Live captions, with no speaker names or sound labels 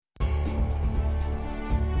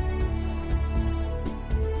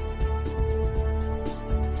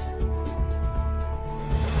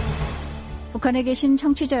북한에 계신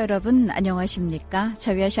청취자 여러분 안녕하십니까?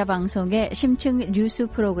 저희 아시아 방송의 심층 뉴스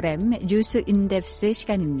프로그램 뉴스 인덱스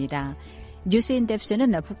시간입니다. 뉴스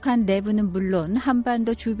인덱스는 북한 내부는 물론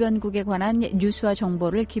한반도 주변국에 관한 뉴스와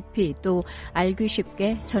정보를 깊이 또 알기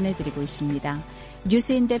쉽게 전해드리고 있습니다.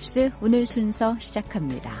 뉴스 인덱스 오늘 순서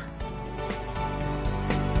시작합니다.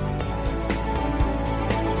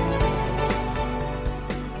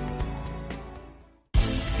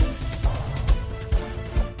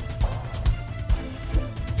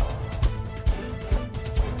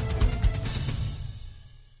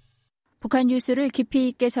 북한 뉴스를 깊이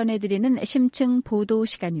있게 전해드리는 심층 보도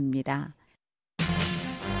시간입니다.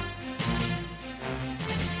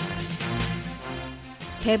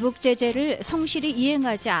 대북 제재를 성실히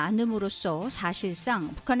이행하지 않음으로써 사실상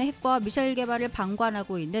북한의 핵과 미사일 개발을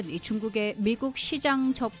방관하고 있는 이 중국의 미국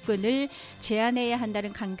시장 접근을 제한해야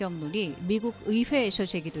한다는 강경론이 미국 의회에서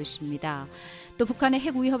제기됐습니다. 또 북한의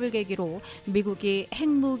핵 위협을 계기로 미국이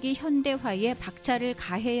핵무기 현대화에 박차를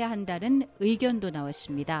가해야 한다는 의견도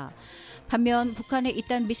나왔습니다. 반면 북한의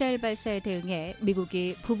이딴 미사일 발사에 대응해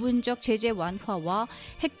미국이 부분적 제재 완화와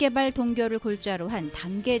핵개발 동결을 골자로 한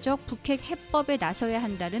단계적 북핵 해법에 나서야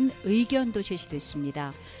한다는 의견도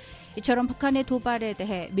제시됐습니다. 이처럼 북한의 도발에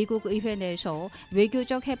대해 미국 의회 내에서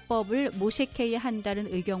외교적 해법을 모색해야 한다는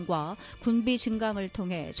의견과 군비 증강을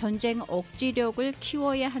통해 전쟁 억지력을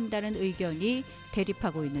키워야 한다는 의견이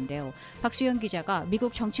대립하고 있는데요. 박수영 기자가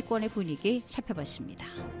미국 정치권의 분위기 살펴봤습니다.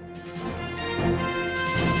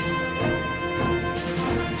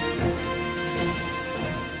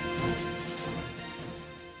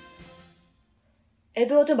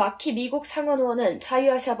 에드워드 마키 미국 상원의원은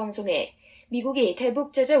자유아시아 방송에 미국이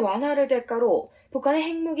대북 제재 완화를 대가로 북한의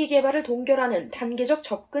핵무기 개발을 동결하는 단계적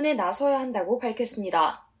접근에 나서야 한다고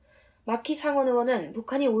밝혔습니다. 마키 상원의원은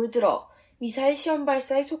북한이 올 들어 미사일 시험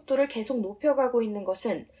발사의 속도를 계속 높여가고 있는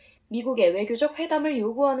것은 미국의 외교적 회담을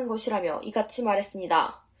요구하는 것이라며 이같이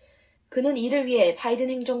말했습니다. 그는 이를 위해 바이든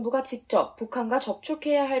행정부가 직접 북한과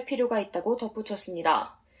접촉해야 할 필요가 있다고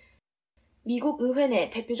덧붙였습니다. 미국 의회 내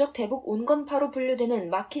대표적 대북 온건파로 분류되는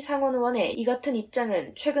마키 상원의원의 이 같은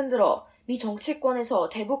입장은 최근 들어 미 정치권에서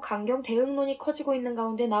대북 강경 대응론이 커지고 있는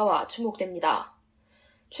가운데 나와 주목됩니다.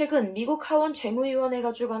 최근 미국 하원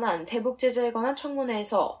재무위원회가 주관한 대북 제재에 관한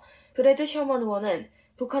청문회에서 브래드 셔먼 의원은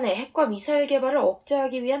북한의 핵과 미사일 개발을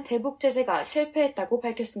억제하기 위한 대북 제재가 실패했다고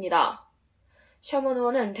밝혔습니다. 셔먼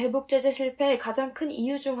의원은 대북 제재 실패의 가장 큰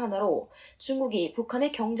이유 중 하나로 중국이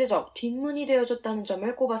북한의 경제적 뒷문이 되어줬다는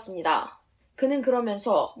점을 꼽았습니다. 그는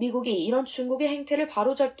그러면서 미국이 이런 중국의 행태를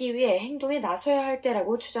바로잡기 위해 행동에 나서야 할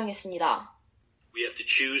때라고 주장했습니다.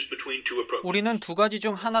 우리는 두 가지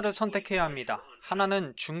중 하나를 선택해야 합니다.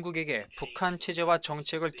 하나는 중국에게 북한 체제와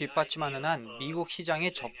정책을 뒷받침하는 한 미국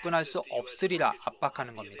시장에 접근할 수 없으리라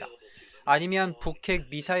압박하는 겁니다. 아니면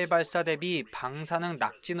북핵 미사일 발사 대비 방사능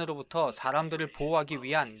낙진으로부터 사람들을 보호하기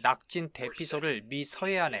위한 낙진 대피소를 미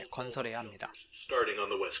서해안에 건설해야 합니다.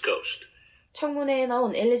 청문회에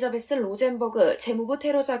나온 엘리자베스 로젠버그 재무부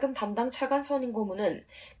테러자금 담당 차관 선임 고문은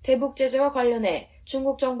대북 제재와 관련해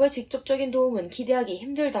중국 정부의 직접적인 도움은 기대하기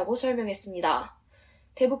힘들다고 설명했습니다.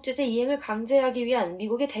 대북 제재 이행을 강제하기 위한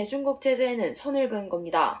미국의 대중국 제재에는 선을 그은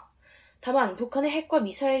겁니다. 다만 북한의 핵과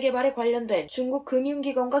미사일 개발에 관련된 중국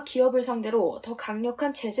금융기관과 기업을 상대로 더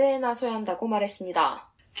강력한 제재에 나서야 한다고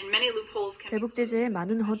말했습니다. 대북 제재의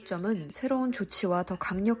많은 허점은 새로운 조치와 더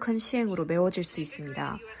강력한 시행으로 메워질 수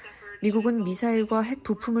있습니다. 미국은 미사일과 핵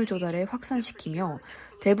부품을 조달해 확산시키며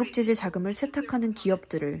대북 제재 자금을 세탁하는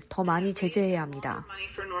기업들을 더 많이 제재해야 합니다.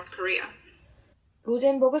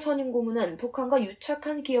 로젠버그 선임 고문은 북한과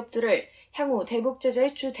유착한 기업들을 향후 대북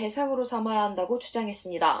제재의 주 대상으로 삼아야 한다고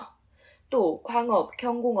주장했습니다. 또 광업,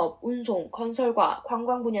 경공업, 운송, 건설과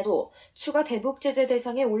관광 분야도 추가 대북 제재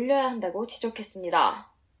대상에 올려야 한다고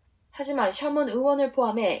지적했습니다. 하지만 셔먼 의원을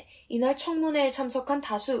포함해 이날 청문회에 참석한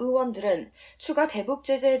다수 의원들은 추가 대북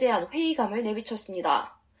제재에 대한 회의감을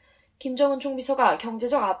내비쳤습니다. 김정은 총비서가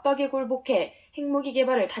경제적 압박에 굴복해 핵무기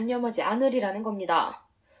개발을 단념하지 않으리라는 겁니다.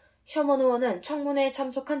 셔먼 의원은 청문회에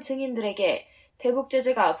참석한 증인들에게 대북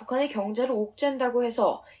제재가 북한의 경제를 옥죄한다고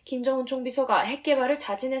해서 김정은 총비서가 핵 개발을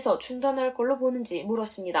자진해서 중단할 걸로 보는지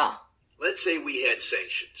물었습니다.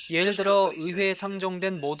 예를 들어 의회에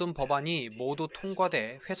상정된 모든 법안이 모두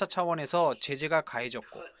통과돼 회사 차원에서 제재가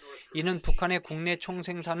가해졌고 이는 북한의 국내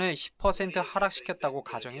총생산을 10% 하락시켰다고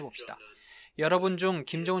가정해봅시다. 여러분 중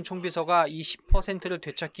김정은 총비서가 이 10%를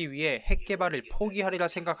되찾기 위해 핵 개발을 포기하리라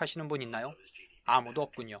생각하시는 분 있나요? 아무도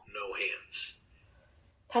없군요.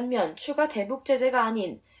 반면 추가 대북 제재가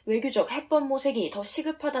아닌 외교적 해법 모색이 더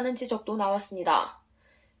시급하다는 지적도 나왔습니다.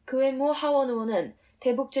 그 외 모 하원 의원은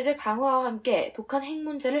대북 제재 강화와 함께 북한 핵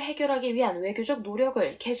문제를 해결하기 위한 외교적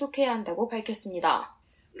노력을 계속해야 한다고 밝혔습니다.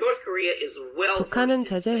 북한은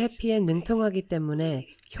제재 회피에 능통하기 때문에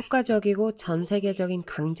효과적이고 전 세계적인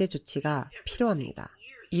강제 조치가 필요합니다.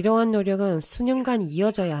 이러한 노력은 수년간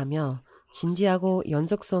이어져야 하며 진지하고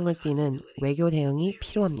연속성을 띠는 외교 대응이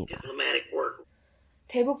필요합니다.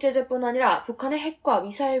 대북 제재뿐 아니라 북한의 핵과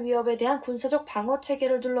미사일 위협에 대한 군사적 방어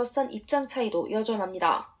체계를 둘러싼 입장 차이도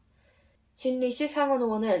여전합니다. 진리씨 상원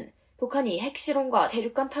의원은 북한이 핵실험과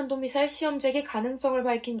대륙간 탄도미사일 시험 재개 가능성을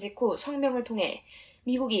밝힌 직후 성명을 통해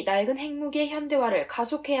미국이 낡은 핵무기의 현대화를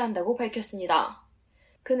가속해야 한다고 밝혔습니다.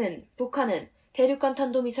 그는 북한은 대륙간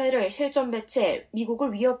탄도미사일을 실전 배치해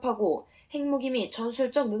미국을 위협하고 핵무기 및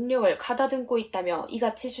전술적 능력을 가다듬고 있다며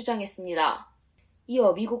이같이 주장했습니다.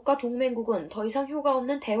 이어 미국과 동맹국은 더 이상 효과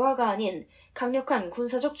없는 대화가 아닌 강력한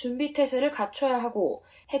군사적 준비태세를 갖춰야 하고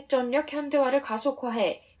핵전력 현대화를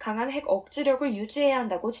가속화해 강한 핵 억지력을 유지해야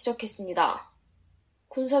한다고 지적했습니다.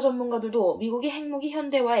 군사 전문가들도 미국이 핵무기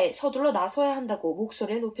현대화에 서둘러 나서야 한다고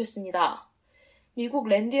목소리를 높였습니다. 미국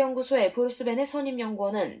랜드 연구소의 브루스 벤의 선임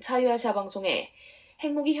연구원은 자유아시아 방송에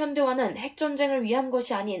핵무기 현대화는 핵전쟁을 위한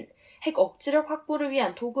것이 아닌 핵 억지력 확보를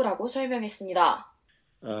위한 도구라고 설명했습니다.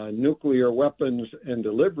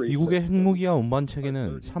 미국의 핵무기와 운반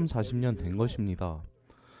체계는 30-40년 된 것입니다.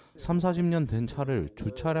 30-40년 된 차를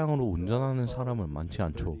주차량으로 운전하는 사람은 많지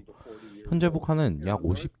않죠. 현재 북한은 약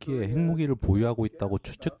 50기의 핵무기를 보유하고 있다고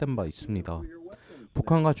추측된 바 있습니다.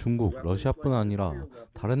 북한과 중국, 러시아뿐 아니라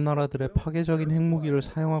다른 나라들의 파괴적인 핵무기를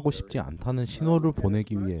사용하고 싶지 않다는 신호를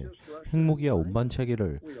보내기 위해 핵무기와 운반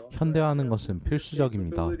체계를 현대화하는 것은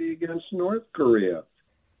필수적입니다.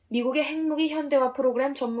 미국의 핵무기 현대화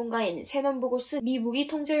프로그램 전문가인 셰넌 부고스 미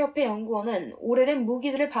무기통제협회 연구원은 오래된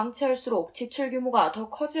무기들을 방치할수록 지출 규모가 더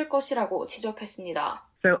커질 것이라고 지적했습니다.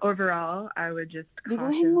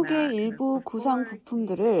 미국 핵무기의 일부 구상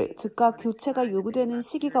부품들을 즉각 교체가 요구되는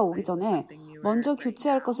시기가 오기 전에 먼저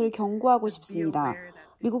교체할 것을 경고하고 싶습니다.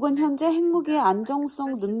 미국은 현재 핵무기의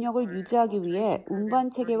안정성 능력을 유지하기 위해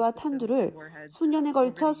운반 체계와 탄두를 수년에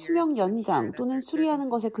걸쳐 수명 연장 또는 수리하는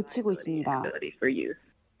것에 그치고 있습니다.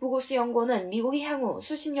 부고스 연구원은 미국이 향후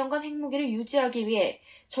수십 년간 핵무기를 유지하기 위해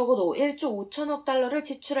적어도 1조 5천억 달러를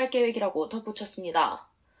지출할 계획이라고 덧붙였습니다.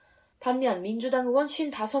 반면 민주당 의원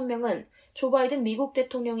 55명은 조 바이든 미국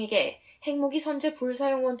대통령에게 핵무기 선제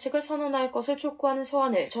불사용 원칙을 선언할 것을 촉구하는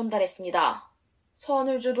서한을 전달했습니다.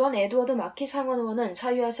 서한을 주도한 에드워드 마키 상원 의원은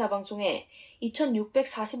자유아시아 방송에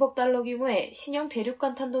 2,640억 달러 규모의 신형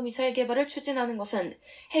대륙간 탄도미사일 개발을 추진하는 것은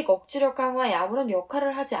핵 억지력 강화에 아무런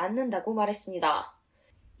역할을 하지 않는다고 말했습니다.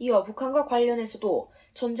 이어 북한과 관련해서도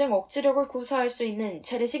전쟁 억지력을 구사할 수 있는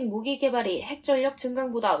재래식 무기 개발이 핵전력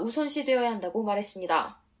증강보다 우선시되어야 한다고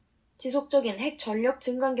말했습니다. 지속적인 핵 전력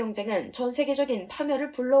증강 경쟁은 전 세계적인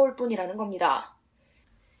파멸을 불러올 뿐이라는 겁니다.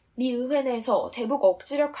 미 의회 내에서 대북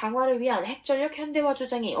억지력 강화를 위한 핵전력 현대화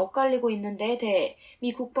주장이 엇갈리고 있는 데에 대해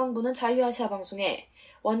미 국방부는 자유아시아 방송에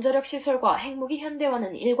원자력 시설과 핵무기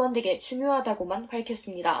현대화는 일관되게 중요하다고만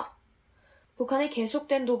밝혔습니다. 북한의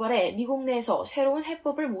계속된 도발에 미국 내에서 새로운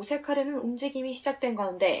해법을 모색하려는 움직임이 시작된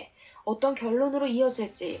가운데 어떤 결론으로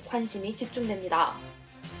이어질지 관심이 집중됩니다.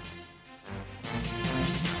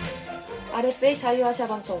 RFA 자유아시아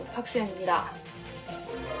방송 박수영입니다.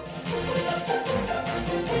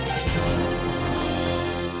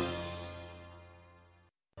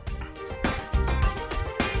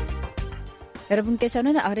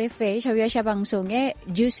 여러분께서는 RFA 자유아시아 방송의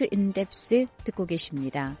뉴스 인덱스 듣고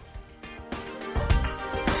계십니다.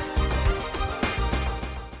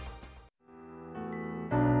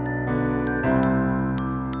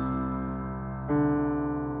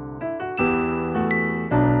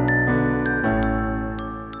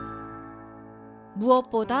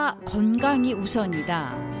 무엇보다 건강이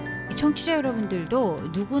우선이다. 청취자 여러분들도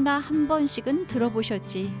누구나 한 번씩은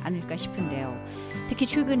들어보셨지 않을까 싶은데요. 특히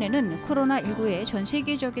최근에는 코로나19의 전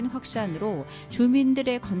세계적인 확산으로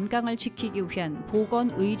주민들의 건강을 지키기 위한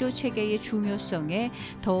보건의료체계의 중요성에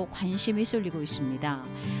더 관심이 쏠리고 있습니다.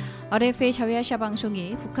 RFA 자유아시아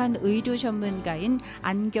방송이 북한 의료 전문가인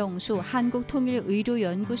안경수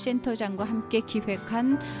한국통일의료연구센터장과 함께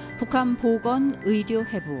기획한 북한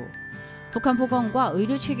보건의료회부, 북한 보건과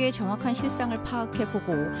의료체계의 정확한 실상을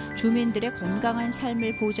파악해보고 주민들의 건강한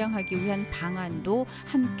삶을 보장하기 위한 방안도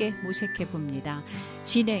함께 모색해봅니다.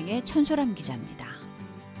 진행의 천소람 기자입니다.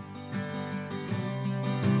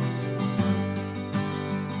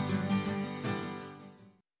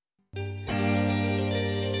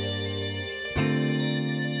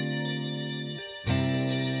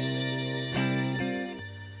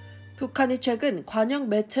 북한이 최근 관영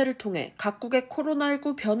매체를 통해 각국의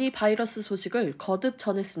코로나19 변이 바이러스 소식을 거듭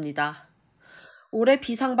전했습니다. 올해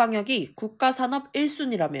비상방역이 국가산업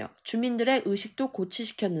 1순위라며 주민들의 의식도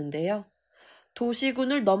고취시켰는데요.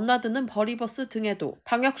 도시군을 넘나드는 버리버스 등에도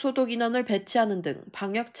방역소독 인원을 배치하는 등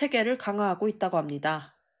방역 체계를 강화하고 있다고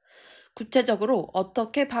합니다. 구체적으로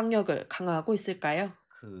어떻게 방역을 강화하고 있을까요?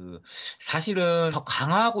 사실은 더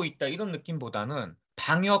강화하고 있다 이런 느낌보다는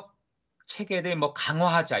방역 체계를 뭐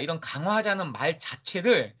강화하자 이런 강화하자는 말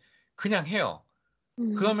자체를 그냥 해요.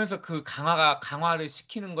 그러면서 그 강화를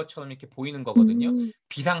시키는 것처럼 이렇게 보이는 거거든요.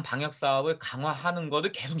 비상 방역 사업을 강화하는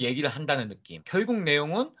거를 계속 얘기를 한다는 느낌. 결국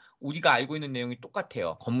내용은 우리가 알고 있는 내용이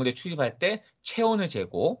똑같아요. 건물에 출입할 때 체온을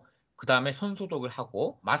재고, 그 다음에 손소독을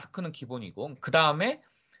하고, 마스크는 기본이고, 그 다음에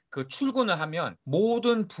그 출근을 하면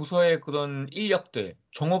모든 부서의 그런 인력들,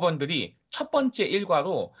 종업원들이 첫 번째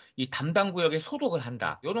일과로 이 담당 구역에 소독을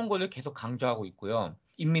한다. 이런 거를 계속 강조하고 있고요.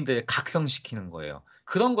 인민들을 각성시키는 거예요.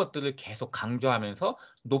 그런 것들을 계속 강조하면서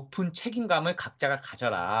높은 책임감을 각자가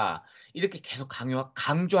가져라. 이렇게 계속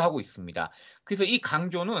강조하고 있습니다. 그래서 이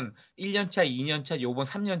강조는 1년차, 2년차, 요번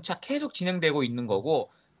 3년차 계속 진행되고 있는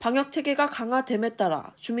거고, 방역 체계가 강화됨에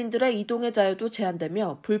따라 주민들의 이동의 자유도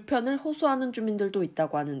제한되며 불편을 호소하는 주민들도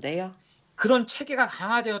있다고 하는데요. 그런 체계가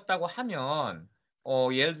강화되었다고 하면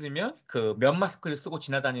예를 들면 그 면 마스크를 쓰고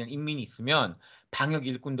지나다니는 인민이 있으면 방역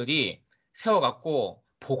일꾼들이 세워갖고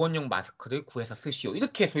보건용 마스크를 구해서 쓰시오.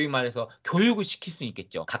 이렇게 소위 말해서 교육을 시킬 수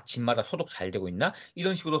있겠죠. 각 집마다 소독 잘 되고 있나?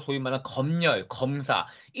 이런 식으로 소위 말하는 검열, 검사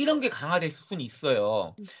이런 게 강화될 수는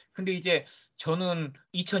있어요. 근데 이제 저는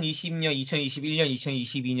 2020년, 2021년,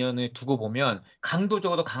 2022년을 두고 보면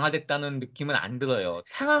강도적으로 강화됐다는 느낌은 안 들어요.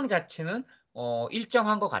 상황 자체는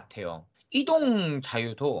일정한 것 같아요. 이동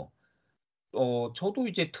자유도 저도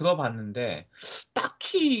이제 들어봤는데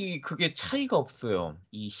딱히 그게 차이가 없어요.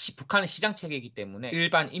 북한은 시장 체계이기 때문에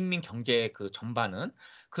일반 인민 경제 그 전반은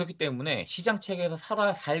그렇기 때문에 시장 체계에서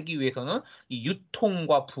살기 위해서는 이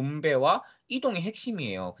유통과 분배와 이동이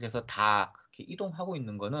핵심이에요. 그래서 다 그렇게 이동하고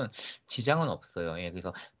있는 거는 지장은 없어요. 예,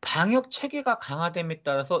 그래서 방역 체계가 강화됨에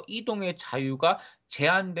따라서 이동의 자유가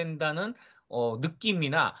제한된다는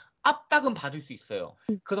느낌이나 압박은 받을 수 있어요.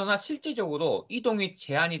 그러나 실질적으로 이동이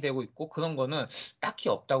제한이 되고 있고 그런 거는 딱히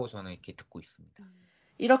없다고 저는 이렇게 듣고 있습니다.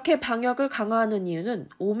 이렇게 방역을 강화하는 이유는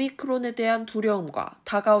오미크론에 대한 두려움과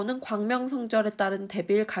다가오는 광명성절에 따른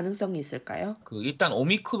대비일 가능성이 있을까요? 일단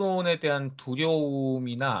오미크론에 대한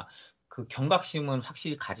두려움이나 그 경각심은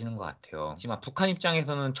확실히 가지는 것 같아요. 하지만 북한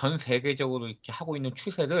입장에서는 전 세계적으로 이렇게 하고 있는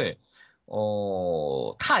추세를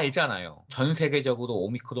다 알잖아요. 전 세계적으로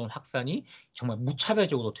오미크론 확산이 정말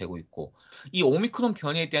무차별적으로 되고 있고, 이 오미크론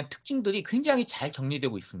변이에 대한 특징들이 굉장히 잘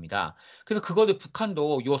정리되고 있습니다. 그래서 그거를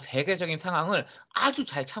북한도 이 세계적인 상황을 아주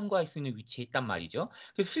잘 참고할 수 있는 위치에 있단 말이죠.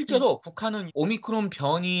 그래서 실제로 북한은 오미크론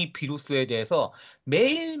변이 비루스에 대해서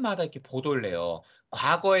매일마다 이렇게 보도를 해요.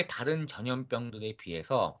 과거의 다른 전염병들에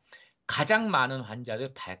비해서 가장 많은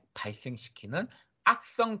환자를 발생시키는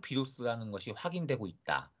악성 비루스라는 것이 확인되고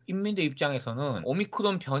있다. 인민들 입장에서는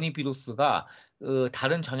오미크론 변이 비루스가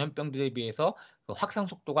다른 전염병들에 비해서 확산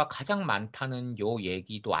속도가 가장 많다는 요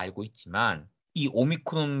얘기도 알고 있지만 이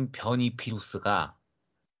오미크론 변이 비루스가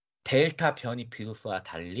델타 변이 비루스와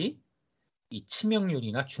달리 이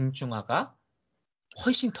치명률이나 중증화가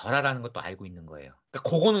훨씬 덜하다는 것도 알고 있는 거예요. 그러니까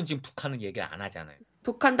그거는 지금 북한은 얘기를 안 하잖아요.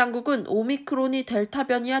 북한 당국은 오미크론이 델타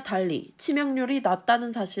변이와 달리 치명률이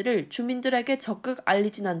낮다는 사실을 주민들에게 적극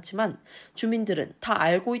알리진 않지만 주민들은 다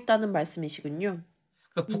알고 있다는 말씀이시군요.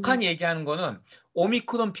 그래서 북한이 얘기하는 거는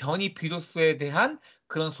오미크론 변이 비루스에 대한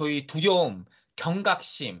그런 소위 두려움,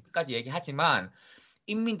 경각심까지 얘기하지만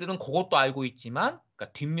인민들은 그것도 알고 있지만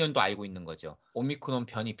그러니까 뒷면도 알고 있는 거죠. 오미크론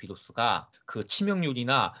변이 비루스가 그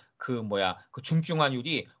치명률이나 그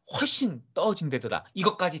중증화율이 훨씬 떨어진다더라.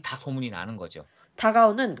 이것까지 다 소문이 나는 거죠.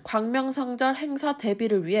 다가오는 광명성절 행사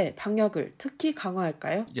대비를 위해 방역을 특히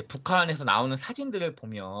강화할까요? 이제 북한에서 나오는 사진들을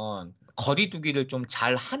보면 거리두기를 좀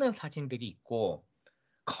잘 하는 사진들이 있고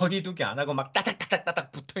거리두기 안 하고 막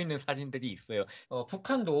따닥따닥따닥 붙어 있는 사진들이 있어요.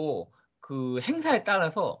 북한도 그 행사에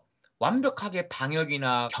따라서 완벽하게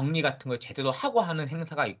방역이나 격리 같은 걸 제대로 하고 하는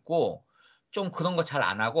행사가 있고 좀 그런 거 잘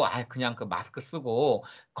안 하고 그냥 그 마스크 쓰고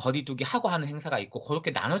거리두기 하고 하는 행사가 있고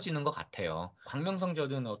그렇게 나눠지는 것 같아요.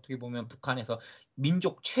 광명성절은 어떻게 보면 북한에서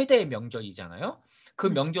민족 최대의 명절이잖아요. 그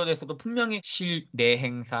명절에서도 분명히 실내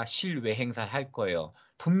행사, 실외 행사를 할 거예요.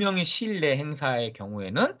 분명히 실내 행사의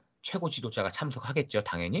경우에는 최고 지도자가 참석하겠죠,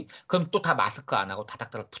 당연히. 그럼 또 다 마스크 안 하고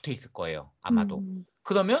다닥다닥 붙어 있을 거예요, 아마도.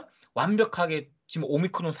 그러면 완벽하게 지금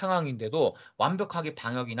오미크론 상황인데도 완벽하게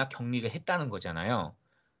방역이나 격리를 했다는 거잖아요.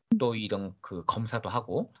 또 이런 그 검사도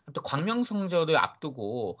하고 또 광명성절을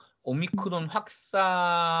앞두고 오미크론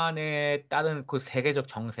확산에 따른 그 세계적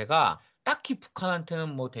정세가 딱히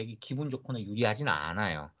북한한테는 뭐 되게 기분 좋거나 유리하지는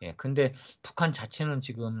않아요. 예, 근데 북한 자체는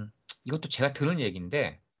지금 이것도 제가 들은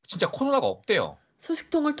얘기인데 진짜 코로나가 없대요.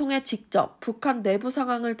 소식통을 통해 직접 북한 내부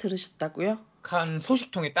상황을 들으셨다고요? 북한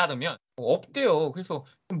소식통에 따르면 없대요. 그래서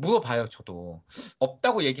물어봐요, 저도.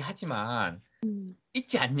 없다고 얘기하지만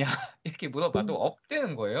있지 않냐 이렇게 물어봐도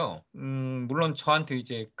없대는 거예요. 물론 저한테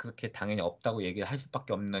이제 그렇게 당연히 없다고 얘기를 할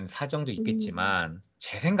수밖에 없는 사정도 있겠지만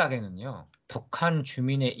제 생각에는요. 북한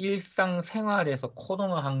주민의 일상생활에서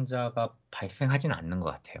코로나 환자가 발생하진 않는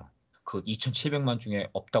것 같아요. 그 2,700만 중에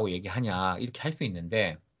없다고 얘기하냐 이렇게 할 수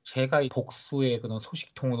있는데 제가 복수의 그런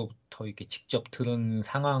소식통으로부터 이렇게 직접 들은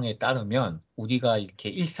상황에 따르면 우리가 이렇게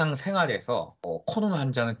일상생활에서 코로나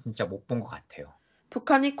환자는 진짜 못 본 것 같아요.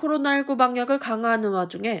 북한이 코로나19 방역을 강화하는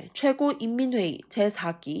와중에 최고인민회의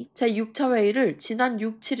제4기 제6차 회의를 지난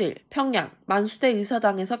 6, 7일 평양 만수대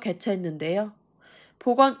의사당에서 개최했는데요.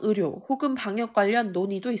 보건, 의료 혹은 방역 관련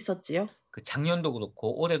논의도 있었지요. 그 작년도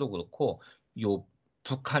그렇고 올해도 그렇고 요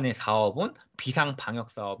북한의 사업은 비상 방역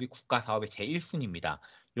사업이 국가 사업의 제1순위입니다.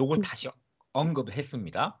 요걸 다시 언급을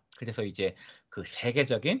했습니다. 그래서 이제 그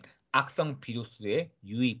세계적인 악성 비루스의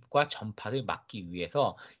유입과 전파를 막기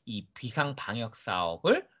위해서 이 비상 방역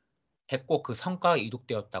사업을 했고 그 성과가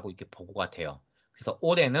이룩되었다고 이렇게 보고가 돼요. 그래서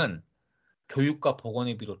올해는 교육과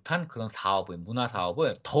보건을 비롯한 그런 사업을, 문화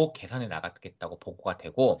사업을 더욱 개선해 나가겠다고 보고가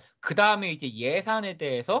되고 그 다음에 이제 예산에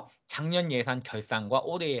대해서 작년 예산 결산과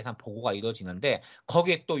올해 예산 보고가 이루어지는데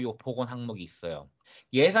거기에 또 이 보건 항목이 있어요.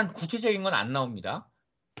 예산 구체적인 건 안 나옵니다.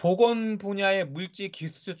 보건 분야의 물질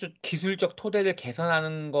기술적 토대를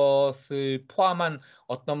개선하는 것을 포함한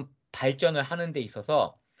어떤 발전을 하는 데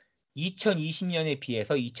있어서 2020년에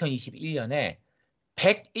비해서 2021년에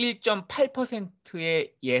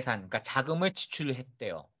 101.8%의 예산, 그러니까 자금을 지출을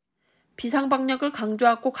했대요. 비상방역을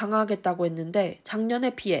강조하고 강화하겠다고 했는데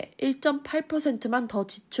작년에 비해 1.8%만 더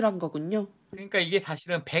지출한 거군요. 그러니까 이게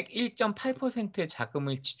사실은 101.8%의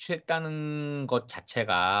자금을 지출했다는 것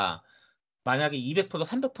자체가 만약에 200%,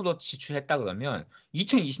 300% 지출했다 그러면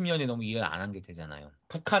 2020년에 너무 일을 안 한 게 되잖아요.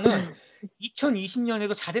 북한은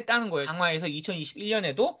 2020년에도 잘했다는 거예요. 강화해서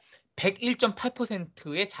 2021년에도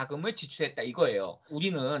 101.8%의 자금을 지출했다 이거예요.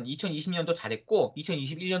 우리는 2020년도 잘했고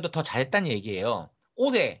 2021년도 더 잘했다는 얘기예요.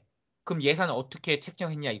 올해 그럼 예산을 어떻게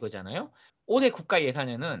책정했냐 이거잖아요. 올해 국가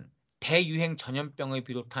예산에는 대유행 전염병을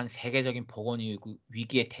비롯한 세계적인 보건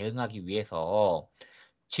위기에 대응하기 위해서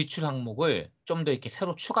지출 항목을 좀 더 이렇게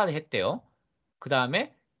새로 추가를 했대요. 그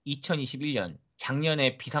다음에 2021년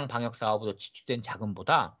작년에 비상방역 사업으로 지출된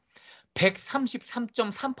자금보다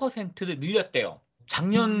 133.3%를 늘렸대요.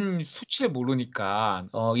 작년 수치를 모르니까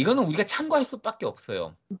이거는 우리가 참고할 수밖에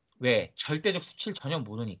없어요. 왜? 절대적 수치를 전혀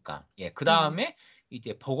모르니까. 예, 그 다음에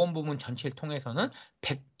이제 보건 부문 전체를 통해서는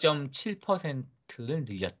 100.7%를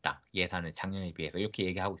늘렸다. 예산을 작년에 비해서 이렇게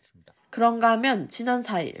얘기하고 있습니다. 그런가 하면 지난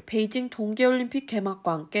 4일 베이징 동계올림픽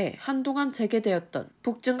개막과 함께 한동안 재개되었던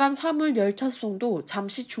북중 간 화물 열차 수송도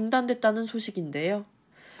잠시 중단됐다는 소식인데요.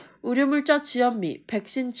 의료물자 지원 및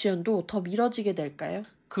백신 지원도 더 미뤄지게 될까요?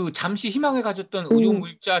 그 잠시 희망을 가졌던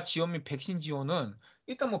의료물자 지원 및 백신 지원은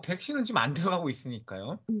일단 뭐 백신은 지금 안 들어가고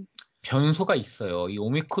있으니까요. 변수가 있어요. 이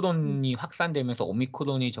오미크론이 확산되면서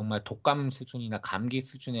오미크론이 정말 독감 수준이나 감기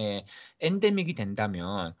수준의 엔데믹이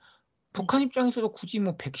된다면 북한 입장에서도 굳이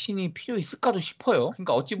뭐 백신이 필요 있을까도 싶어요.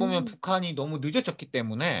 그러니까 어찌 보면 북한이 너무 늦어졌기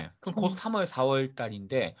때문에 그럼 곧 3월, 4월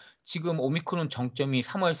달인데 지금 오미크론 정점이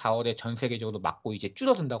 3월, 4월에 전 세계적으로 맞고 이제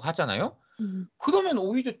줄어든다고 하잖아요. 그러면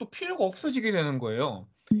오히려 또 필요가 없어지게 되는 거예요.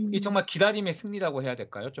 이 정말 기다림의 승리라고 해야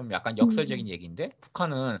될까요? 좀 약간 역설적인 얘기인데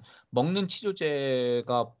북한은 먹는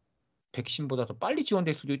치료제가 백신보다 더 빨리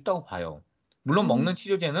지원될 수도 있다고 봐요. 물론 먹는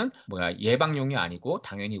치료제는 예방용이 아니고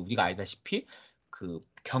당연히 우리가 알다시피 그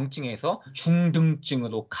경증에서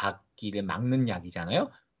중등증으로 가기를 막는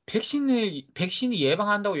약이잖아요. 백신이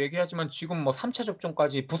예방한다고 얘기하지만 지금 뭐 3차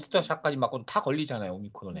접종까지 부스터샷까지 맞고도 다 걸리잖아요,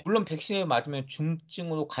 오미크론에. 물론 백신을 맞으면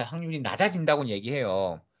중증으로 갈 확률이 낮아진다고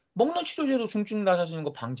얘기해요. 먹는 치료제도 중증 낮아지는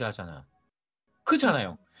거 방지하잖아요.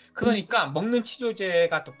 그렇잖아요. 그러니까 먹는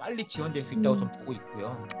치료제가 더 빨리 지원될 수 있다고 좀 보고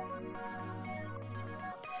있고요.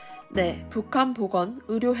 네, 북한 보건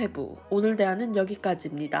의료 해부 오늘 대화는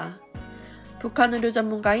여기까지입니다. 북한 의료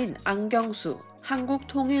전문가인 안경수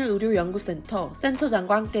한국통일의료연구센터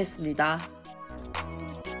센터장과 함께했습니다.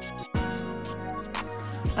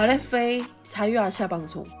 RFA 자유아시아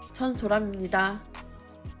방송 천소람입니다.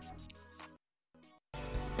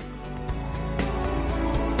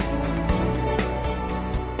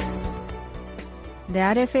 네,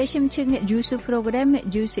 RFA 심층 뉴스 프로그램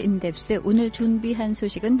뉴스 인덱스 오늘 준비한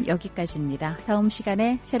소식은 여기까지입니다. 다음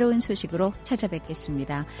시간에 새로운 소식으로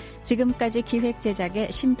찾아뵙겠습니다. 지금까지 기획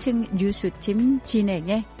제작의 심층 뉴스팀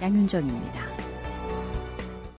진행의 양윤정입니다.